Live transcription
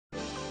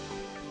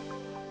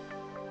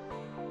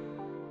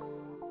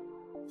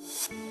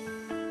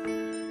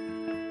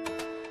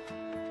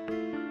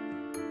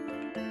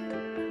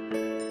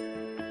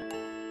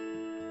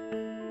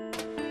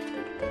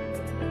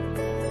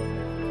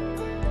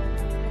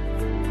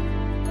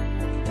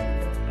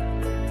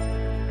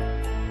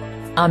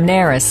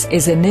Omneris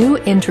is a new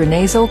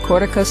intranasal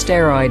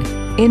corticosteroid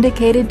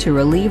indicated to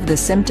relieve the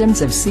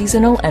symptoms of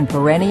seasonal and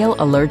perennial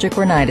allergic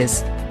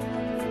rhinitis.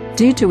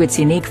 Due to its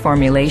unique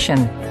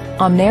formulation,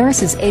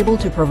 Omneris is able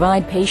to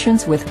provide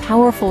patients with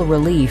powerful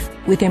relief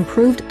with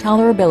improved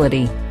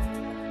tolerability.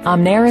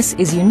 Omneris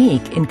is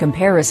unique in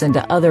comparison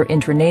to other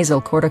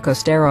intranasal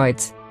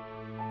corticosteroids.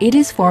 It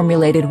is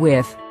formulated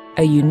with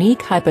a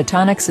unique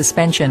hypotonic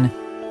suspension,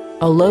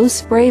 a low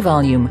spray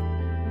volume,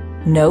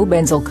 no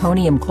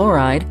benzalkonium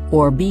chloride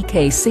or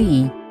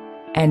BKC,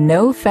 and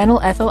no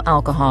phenylethyl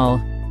alcohol.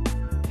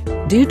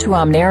 Due to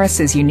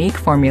Omneris' unique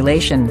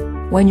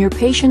formulation, when your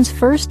patients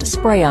first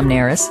spray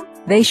Omneris,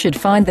 they should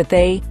find that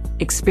they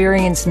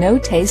experience no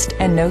taste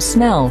and no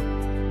smell,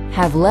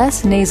 have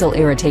less nasal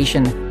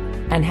irritation,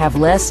 and have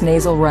less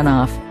nasal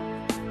runoff.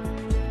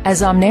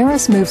 As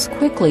Omneris moves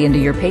quickly into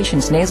your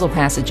patient's nasal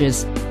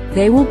passages,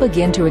 they will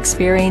begin to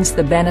experience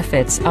the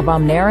benefits of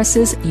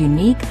Omneris'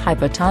 unique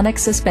hypotonic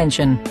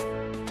suspension.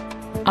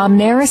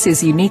 Omneris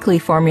is uniquely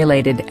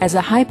formulated as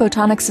a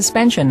hypotonic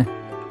suspension,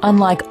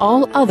 unlike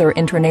all other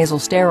intranasal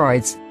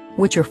steroids,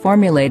 which are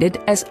formulated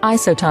as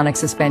isotonic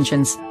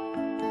suspensions.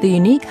 The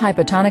unique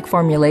hypotonic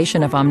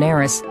formulation of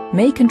Omneris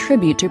may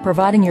contribute to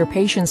providing your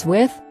patients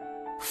with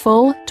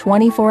full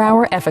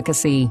 24-hour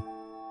efficacy,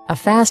 a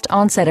fast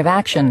onset of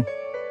action,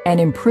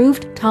 and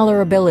improved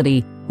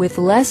tolerability with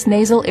less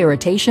nasal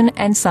irritation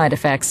and side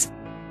effects.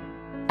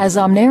 As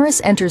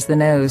Omneris enters the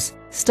nose,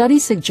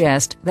 studies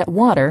suggest that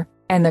water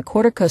and the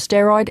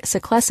corticosteroid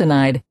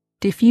ciclesonide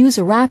diffuse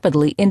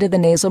rapidly into the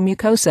nasal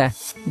mucosa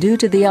due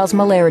to the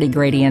osmolarity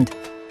gradient,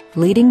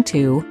 leading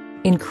to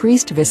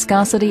increased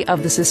viscosity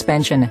of the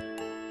suspension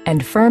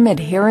and firm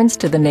adherence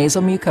to the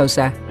nasal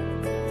mucosa.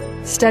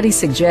 Studies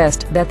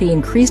suggest that the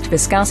increased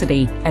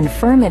viscosity and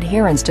firm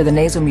adherence to the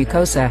nasal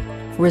mucosa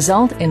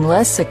result in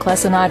less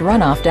ciclesonide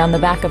runoff down the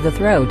back of the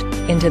throat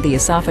into the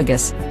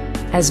esophagus,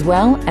 as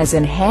well as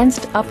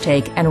enhanced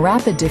uptake and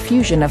rapid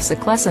diffusion of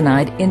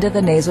ciclesonide into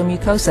the nasal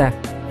mucosa,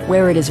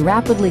 where it is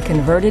rapidly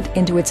converted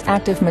into its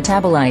active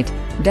metabolite,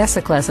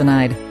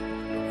 desiclesonide.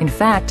 In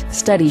fact,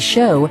 studies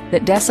show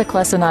that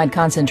desiclesonide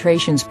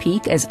concentrations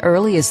peak as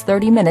early as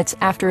 30 minutes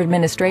after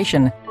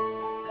administration.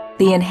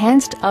 The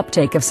enhanced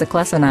uptake of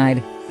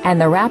ciclesonide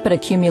and the rapid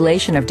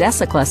accumulation of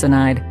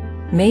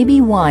desiclesonide may be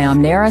why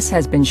Omneris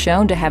has been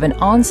shown to have an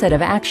onset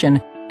of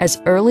action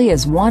as early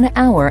as 1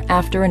 hour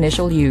after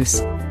initial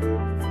use.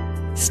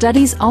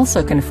 Studies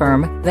also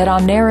confirm that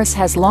Omneris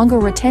has longer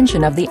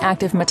retention of the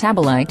active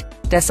metabolite,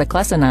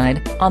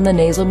 desiclesonide, on the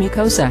nasal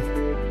mucosa,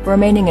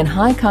 remaining in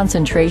high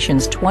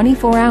concentrations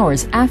 24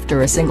 hours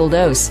after a single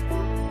dose.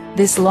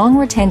 This long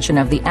retention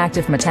of the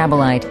active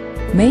metabolite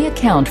may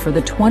account for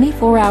the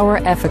 24-hour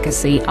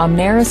efficacy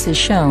Omneris has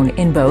shown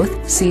in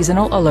both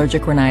seasonal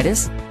allergic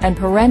rhinitis and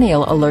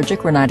perennial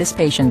allergic rhinitis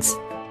patients.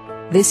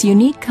 This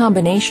unique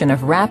combination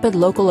of rapid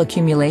local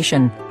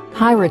accumulation,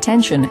 high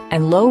retention,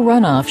 and low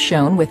runoff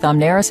shown with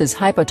Omneris'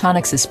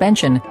 hypotonic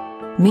suspension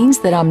means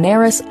that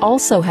Omneris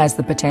also has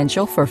the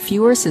potential for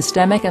fewer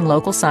systemic and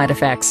local side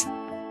effects.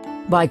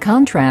 By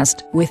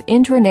contrast with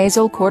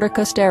intranasal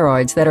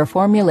corticosteroids that are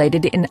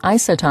formulated in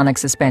isotonic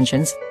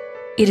suspensions,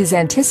 it is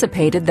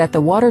anticipated that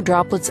the water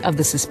droplets of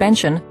the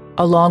suspension,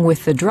 along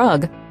with the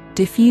drug,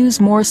 diffuse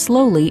more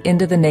slowly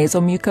into the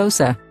nasal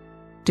mucosa,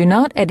 do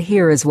not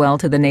adhere as well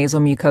to the nasal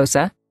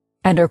mucosa,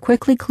 and are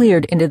quickly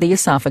cleared into the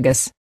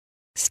esophagus.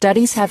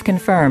 Studies have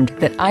confirmed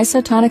that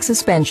isotonic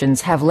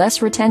suspensions have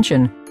less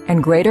retention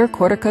and greater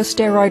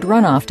corticosteroid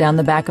runoff down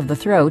the back of the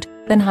throat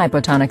than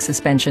hypotonic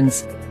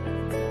suspensions.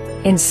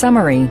 In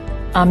summary,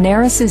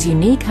 Omneris'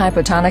 unique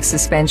hypotonic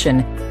suspension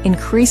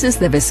increases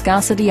the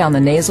viscosity on the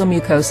nasal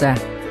mucosa,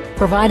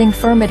 providing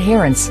firm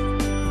adherence,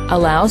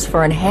 allows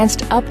for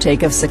enhanced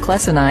uptake of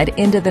ciclesonide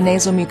into the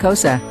nasal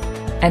mucosa,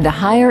 and a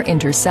higher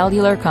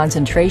intercellular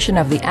concentration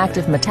of the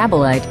active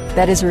metabolite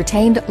that is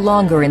retained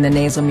longer in the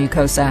nasal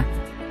mucosa.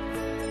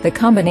 The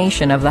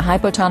combination of the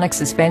hypotonic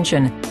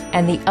suspension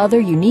and the other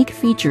unique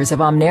features of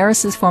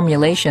Omneris'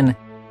 formulation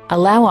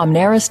allow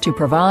Omneris to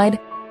provide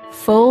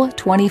full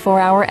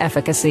 24-hour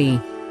efficacy,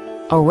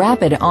 a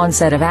rapid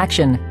onset of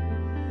action,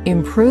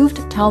 improved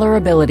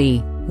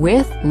tolerability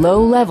with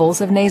low levels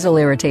of nasal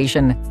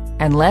irritation,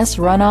 and less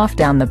runoff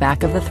down the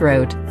back of the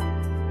throat.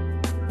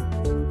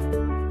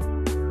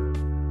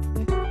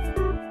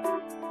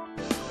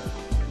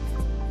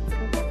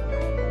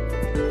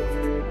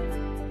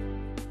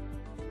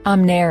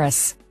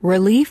 Omneris,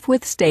 relief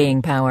with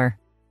staying power.